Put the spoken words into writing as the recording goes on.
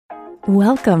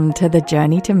Welcome to the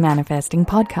Journey to Manifesting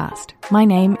podcast. My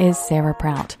name is Sarah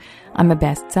Prout. I'm a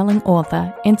best-selling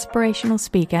author, inspirational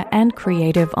speaker, and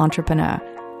creative entrepreneur.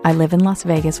 I live in Las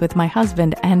Vegas with my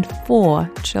husband and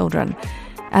 4 children.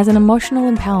 As an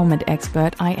emotional empowerment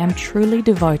expert, I am truly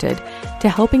devoted to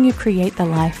helping you create the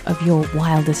life of your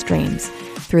wildest dreams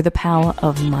through the power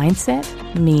of mindset,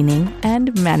 meaning,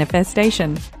 and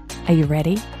manifestation. Are you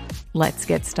ready? Let's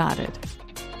get started.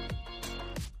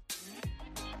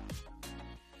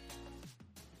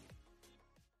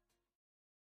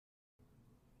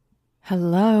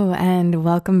 Hello and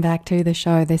welcome back to the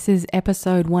show. This is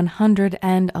episode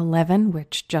 111,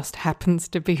 which just happens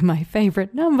to be my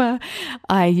favorite number.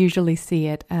 I usually see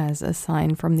it as a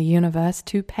sign from the universe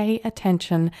to pay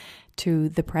attention to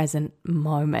the present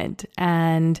moment.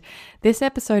 And this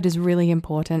episode is really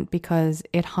important because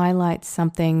it highlights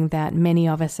something that many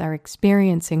of us are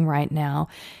experiencing right now,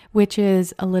 which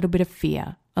is a little bit of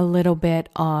fear. A little bit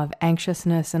of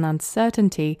anxiousness and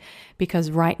uncertainty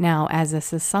because right now as a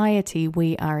society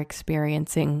we are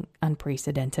experiencing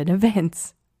unprecedented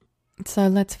events. So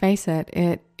let's face it,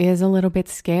 it is a little bit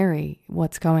scary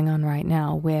what's going on right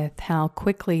now with how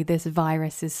quickly this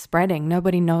virus is spreading.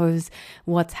 Nobody knows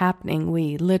what's happening.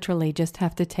 We literally just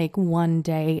have to take one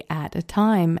day at a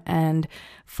time and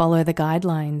follow the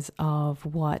guidelines of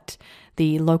what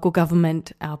the local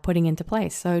government are putting into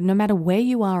place. So no matter where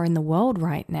you are in the world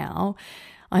right now,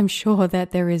 I'm sure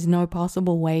that there is no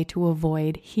possible way to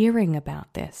avoid hearing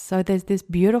about this. So there's this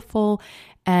beautiful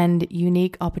and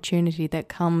unique opportunity that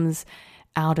comes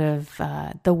out of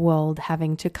the world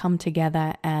having to come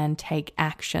together and take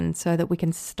action so that we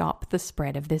can stop the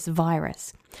spread of this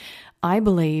virus. I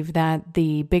believe that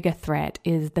the bigger threat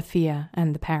is the fear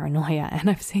and the paranoia,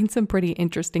 and I've seen some pretty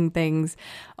interesting things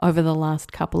over the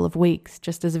last couple of weeks.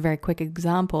 Just as a very quick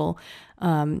example,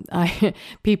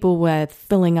 people were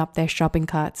filling up their shopping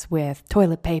carts with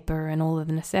toilet paper and all of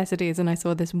the necessities, and I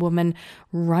saw this woman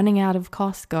running out of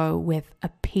Costco with a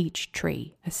peach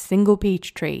tree, a single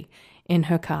peach tree in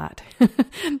her cart.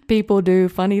 People do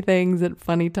funny things at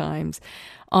funny times.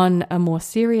 On a more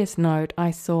serious note,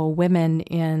 I saw women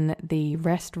in the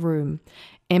restroom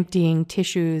emptying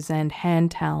tissues and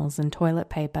hand towels and toilet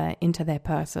paper into their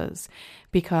purses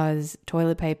because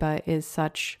toilet paper is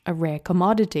such a rare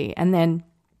commodity. And then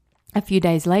a few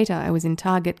days later, I was in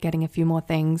Target getting a few more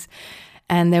things,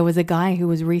 and there was a guy who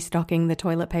was restocking the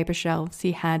toilet paper shelves.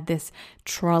 He had this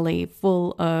trolley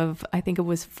full of, I think it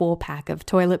was 4-pack of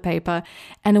toilet paper,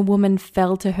 and a woman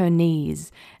fell to her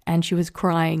knees and she was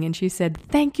crying and she said,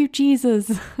 "Thank you,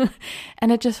 Jesus."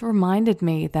 And it just reminded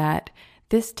me that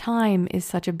this time is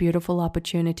such a beautiful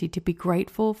opportunity to be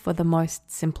grateful for the most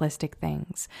simplistic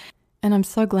things. And I'm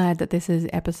so glad that this is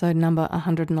episode number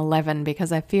 111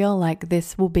 because I feel like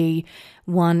this will be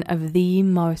one of the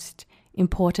most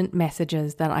important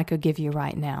messages that I could give you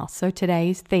right now. So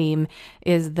today's theme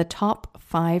is the top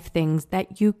 5 things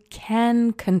that you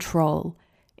can control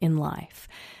in life.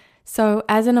 So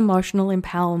as an emotional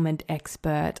empowerment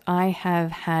expert, I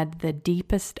have had the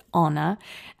deepest honor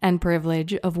and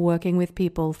privilege of working with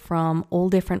people from all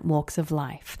different walks of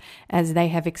life as they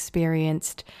have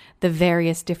experienced the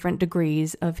various different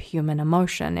degrees of human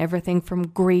emotion, everything from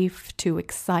grief to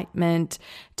excitement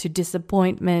to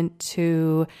disappointment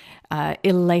to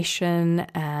elation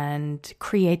and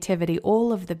creativity,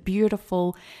 all of the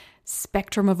beautiful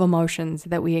spectrum of emotions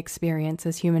that we experience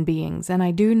as human beings. And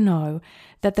I do know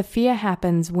that the fear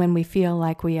happens when we feel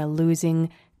like we are losing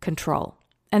control.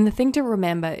 And the thing to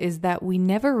remember is that we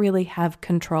never really have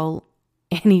control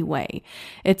anyway.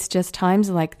 It's just times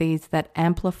like these that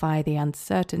amplify the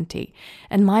uncertainty.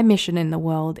 And my mission in the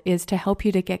world is to help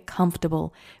you to get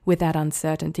comfortable with that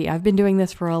uncertainty. I've been doing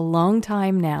this for a long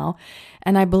time now,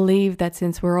 and I believe that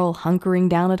since we're all hunkering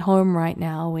down at home right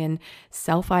now in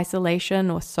self-isolation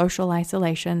or social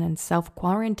isolation and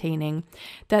self-quarantining,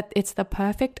 that it's the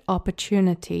perfect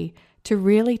opportunity to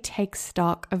really take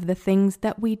stock of the things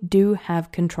that we do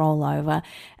have control over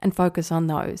and focus on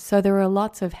those. So there are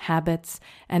lots of habits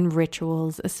and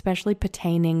rituals, especially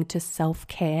pertaining to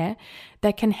self-care,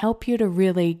 that can help you to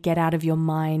really get out of your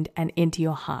mind and into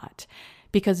your heart.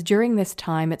 Because during this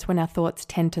time, it's when our thoughts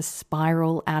tend to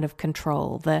spiral out of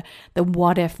control. The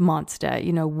what if monster,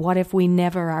 what if we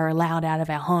never are allowed out of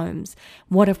our homes?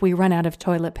 What if we run out of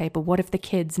toilet paper? What if the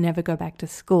kids never go back to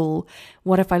school?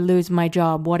 What if I lose my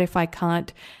job? What if I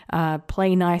can't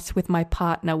play nice with my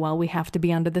partner while we have to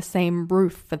be under the same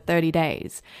roof for 30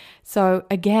 days? So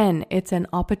again, it's an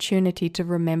opportunity to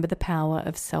remember the power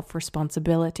of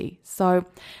self-responsibility. So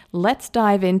let's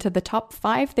dive into the top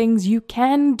 5 things you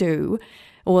can do,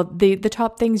 or the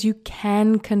top things you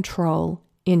can control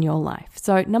in your life.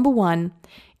 So number one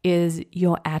is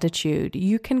your attitude.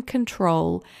 You can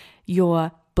control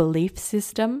your belief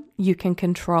system. You can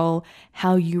control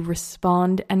how you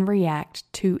respond and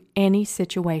react to any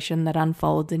situation that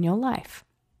unfolds in your life.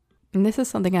 And this is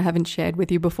something I haven't shared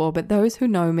with you before, but those who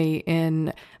know me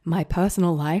in my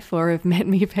personal life or have met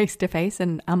me face to face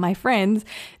and are my friends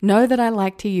know that I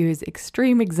like to use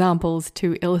extreme examples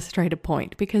to illustrate a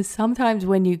point, because sometimes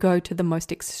when you go to the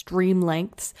most extreme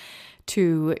lengths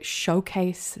to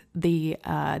showcase the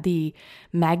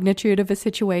magnitude of a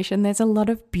situation, there's a lot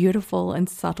of beautiful and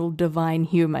subtle divine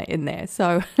humor in there.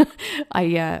 So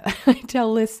I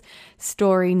tell this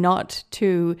story not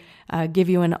to give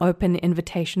you an open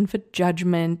invitation for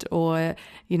judgment or,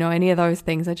 any of those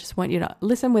things. I just want you to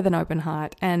listen with an open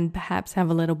heart and perhaps have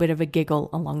a little bit of a giggle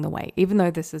along the way, even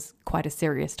though this is quite a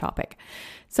serious topic.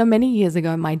 So many years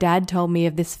ago, my dad told me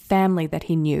of this family that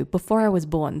he knew before I was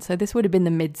born. So this would have been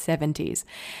the mid-70s.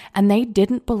 And they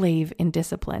didn't believe in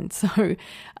discipline. So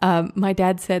my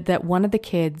dad said that one of the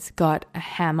kids got a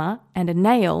hammer and a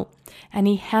nail and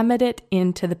he hammered it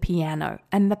into the piano.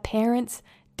 And the parents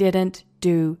didn't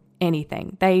do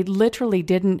anything. They literally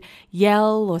didn't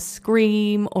yell or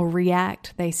scream or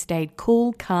react. They stayed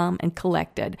cool, calm, and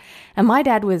collected. And my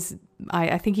dad was,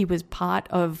 I think he was part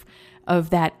of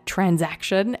that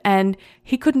transaction, and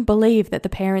he couldn't believe that the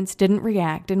parents didn't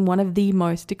react in one of the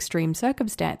most extreme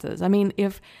circumstances. I mean,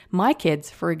 if my kids,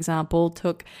 for example,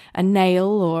 took a nail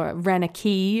or ran a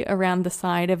key around the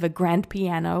side of a grand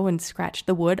piano and scratched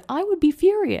the wood, I would be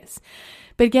furious.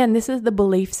 But again, this is the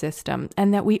belief system,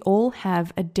 and that we all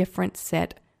have a different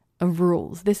set of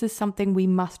rules. This is something we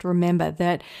must remember,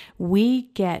 that we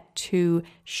get to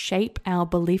shape our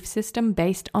belief system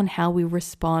based on how we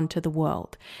respond to the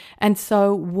world. And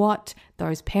so what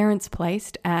those parents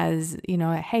placed as,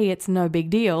 hey, it's no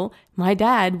big deal, my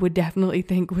dad would definitely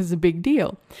think was a big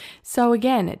deal. So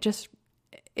again,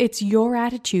 it's your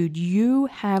attitude. You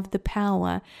have the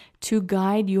power to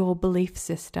guide your belief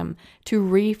system, to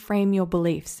reframe your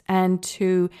beliefs, and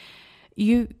to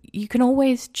you can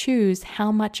always choose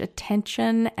how much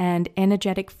attention and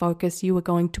energetic focus you are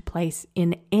going to place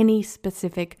in any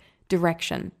specific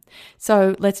direction.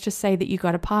 So let's just say that you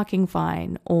got a parking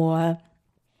fine, or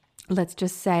let's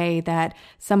just say that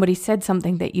somebody said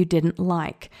something that you didn't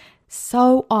like.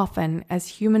 So often as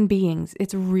human beings,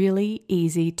 it's really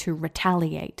easy to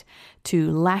retaliate, to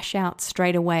lash out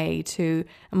straight away.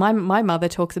 My mother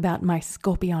talks about my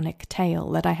scorpionic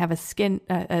tail, that I have a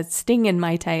sting in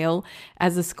my tail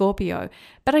as a Scorpio,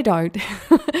 but I don't.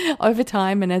 Over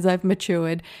time and as I've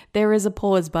matured, there is a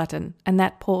pause button, and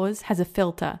that pause has a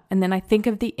filter, and then I think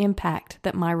of the impact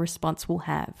that my response will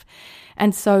have.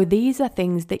 And so these are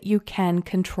things that you can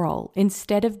control.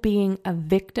 Instead of being a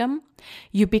victim,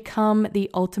 you become the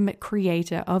ultimate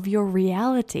creator of your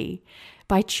reality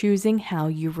by choosing how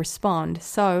you respond.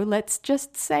 So let's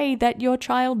just say that your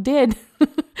child did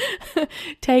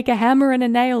take a hammer and a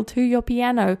nail to your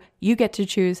piano. You get to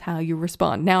choose how you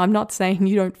respond. Now, I'm not saying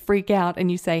you don't freak out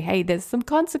and you say, hey, there's some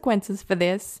consequences for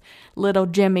this, little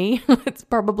Jimmy. It's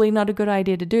probably not a good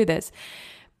idea to do this.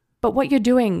 But what you're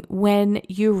doing when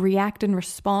you react and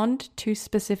respond to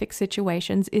specific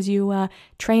situations is you are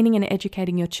training and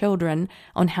educating your children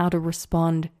on how to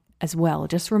respond as well.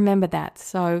 Just remember that.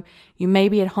 So you may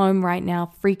be at home right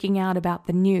now freaking out about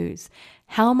the news.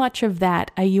 How much of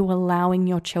that are you allowing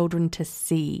your children to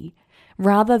see,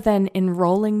 rather than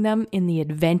enrolling them in the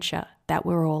adventure that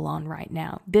we're all on right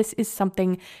now? This is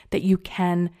something that you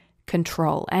can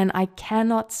control. And I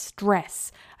cannot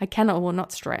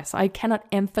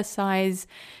emphasize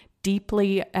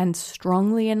deeply and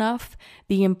strongly enough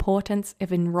the importance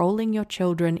of enrolling your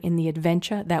children in the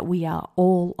adventure that we are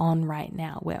all on right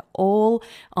now. We're all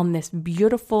on this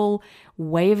beautiful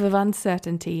wave of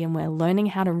uncertainty, and we're learning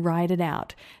how to ride it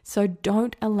out. So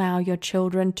don't allow your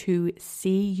children to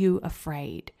see you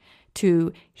afraid,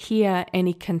 to hear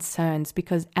any concerns,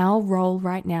 because our role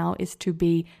right now is to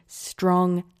be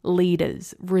strong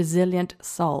leaders, resilient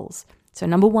souls. So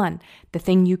number one, the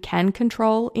thing you can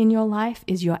control in your life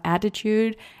is your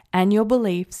attitude and your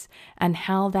beliefs and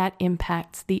how that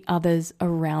impacts the others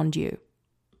around you.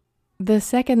 The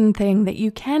second thing that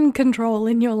you can control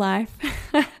in your life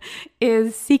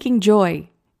is seeking joy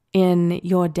in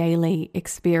your daily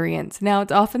experience. Now,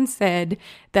 it's often said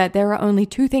that there are only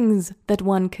two things that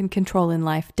one can control in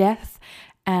life: death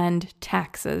and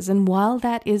taxes. And while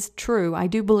that is true, I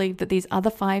do believe that these other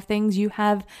 5 things you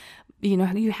have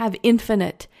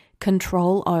infinite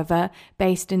control over,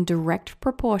 based in direct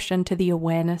proportion to the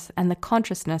awareness and the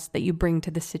consciousness that you bring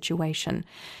to the situation.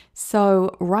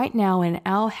 So right now in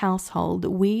our household,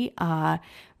 we are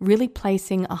really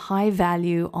placing a high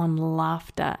value on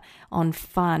laughter, on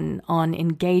fun, on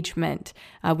engagement.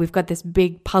 We've got this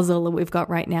big puzzle that we've got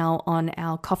right now on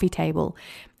our coffee table.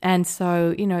 And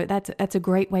so, that's a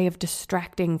great way of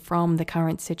distracting from the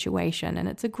current situation. And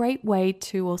it's a great way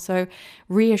to also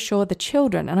reassure the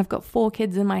children. And I've got 4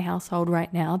 kids in my household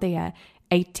right now. They are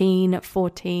 18,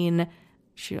 14,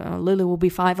 Lulu will be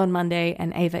 5 on Monday,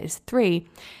 and Ava is 3.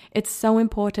 It's so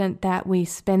important that we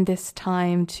spend this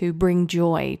time to bring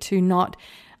joy, to not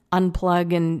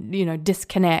unplug and,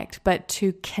 disconnect, but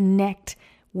to connect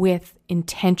with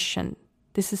intention.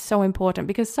 This is so important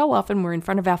because so often we're in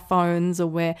front of our phones or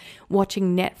we're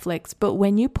watching Netflix. But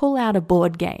when you pull out a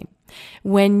board game,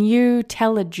 when you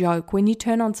tell a joke, when you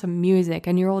turn on some music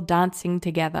and you're all dancing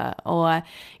together or,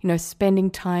 spending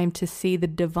time to see the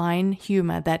divine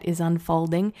humor that is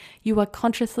unfolding, you are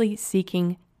consciously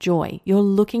seeking joy. You're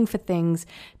looking for things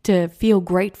to feel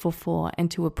grateful for and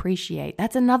to appreciate.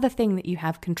 That's another thing that you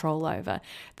have control over.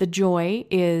 The joy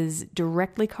is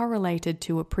directly correlated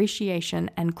to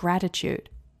appreciation and gratitude.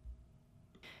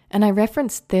 And I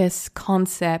referenced this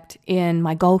concept in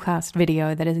my Goalcast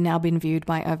video that has now been viewed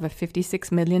by over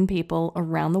 56 million people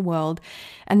around the world,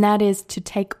 and that is to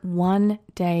take one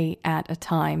day at a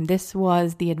time. This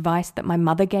was the advice that my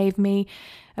mother gave me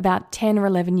about 10 or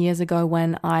 11 years ago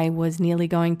when I was nearly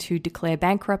going to declare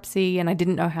bankruptcy and I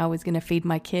didn't know how I was going to feed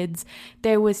my kids.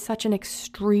 There was such an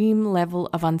extreme level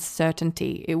of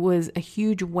uncertainty. It was a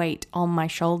huge weight on my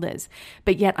shoulders,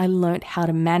 but yet I learned how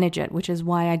to manage it, which is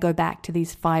why I go back to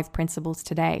these 5 principles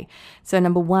today. So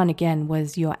number 1, again,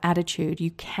 was your attitude.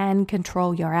 You can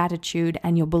control your attitude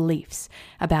and your beliefs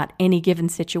about any given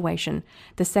situation.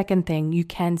 The second thing, you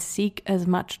can seek as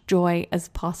much joy as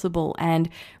possible and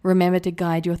remember to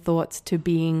guide your thoughts to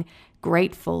being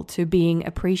grateful, to being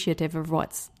appreciative of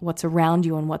what's around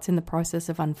you and what's in the process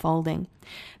of unfolding.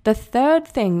 The third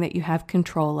thing that you have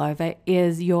control over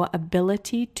is your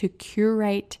ability to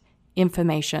curate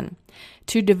information,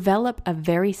 to develop a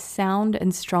very sound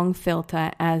and strong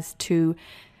filter as to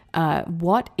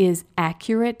what is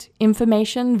accurate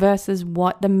information versus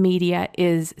what the media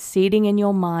is seeding in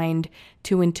your mind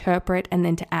to interpret and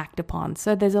then to act upon.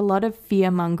 So there's a lot of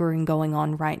fear-mongering going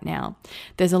on right now.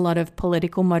 There's a lot of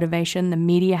political motivation. The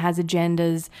media has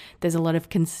agendas. There's a lot of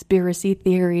conspiracy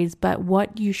theories. But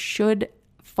what you should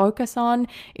focus on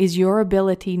is your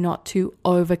ability not to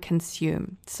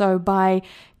overconsume. So by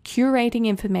curating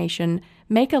information,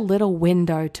 make a little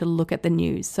window to look at the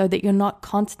news so that you're not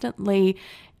constantly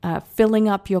filling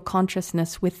up your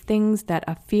consciousness with things that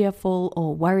are fearful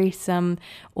or worrisome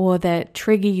or that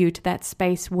trigger you to that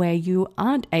space where you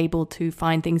aren't able to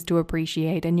find things to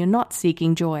appreciate and you're not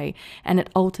seeking joy, and it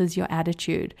alters your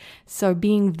attitude. So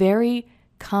being very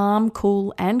calm,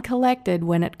 cool, and collected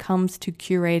when it comes to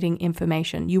curating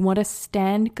information. You want to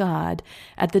stand guard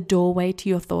at the doorway to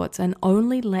your thoughts and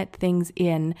only let things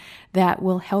in that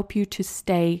will help you to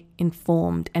stay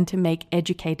informed and to make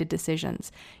educated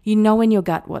decisions. You know in your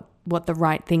gut what the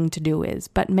right thing to do is,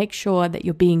 but make sure that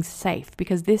you're being safe,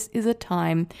 because this is a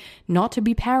time not to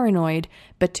be paranoid,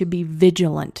 but to be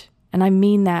vigilant. And I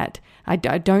mean that. I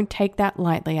don't take that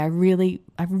lightly. I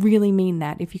really mean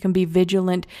that. If you can be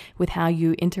vigilant with how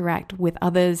you interact with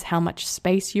others, how much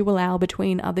space you allow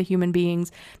between other human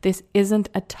beings, this isn't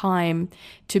a time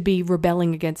to be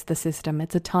rebelling against the system.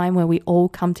 It's a time where we all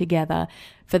come together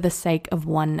for the sake of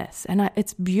oneness. And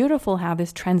it's beautiful how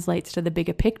this translates to the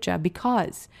bigger picture,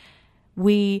 because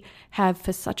we have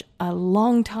for such a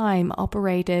long time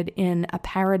operated in a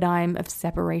paradigm of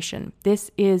separation. This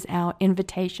is our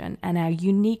invitation and our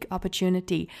unique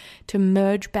opportunity to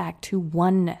merge back to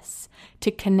oneness, to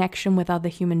connection with other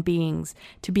human beings,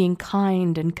 to being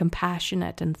kind and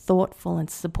compassionate and thoughtful and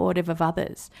supportive of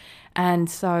others. And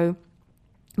so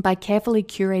by carefully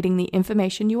curating the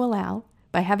information you allow,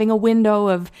 by having a window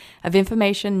of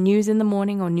information, news in the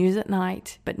morning or news at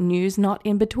night, but news not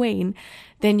in between,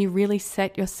 then you really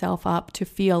set yourself up to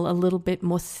feel a little bit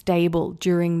more stable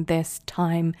during this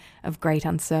time of great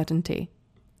uncertainty.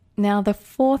 Now, the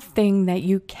fourth thing that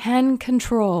you can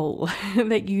control,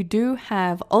 that you do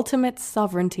have ultimate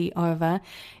sovereignty over,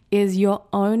 is your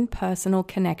own personal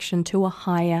connection to a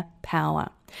higher power.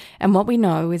 And what we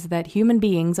know is that human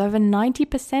beings, over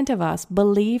 90% of us,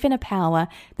 believe in a power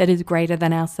that is greater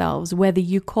than ourselves, whether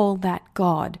you call that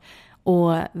God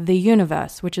or the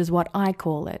universe, which is what I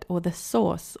call it, or the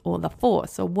source or the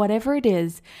force, or whatever it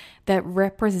is that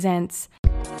represents